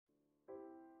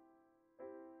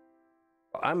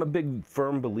I'm a big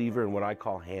firm believer in what I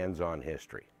call hands-on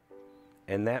history.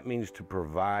 And that means to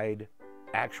provide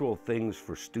actual things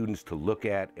for students to look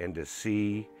at and to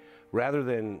see, rather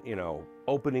than,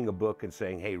 opening a book and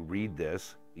saying, hey, read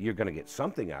this. You're going to get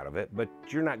something out of it, but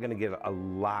you're not going to get a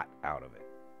lot out of it.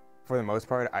 For the most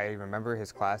part, I remember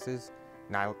his classes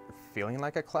not feeling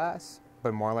like a class,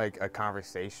 but more like a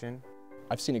conversation.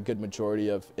 I've seen a good majority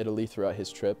of Italy throughout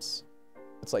his trips.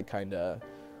 It's like kind of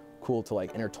cool to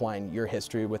like intertwine your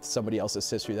history with somebody else's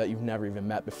history that you've never even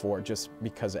met before just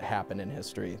because it happened in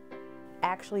history.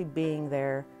 Actually being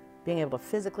there, being able to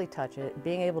physically touch it,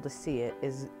 being able to see it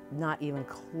is not even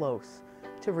close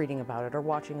to reading about it or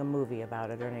watching a movie about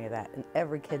it or any of that. And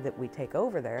every kid that we take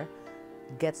over there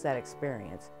gets that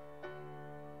experience.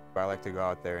 I like to go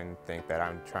out there and think that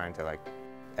I'm trying to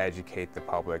educate the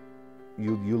public.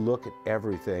 You look at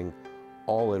everything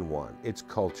all in one. It's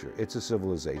culture, it's a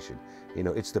civilization,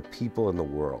 it's the people in the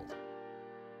world.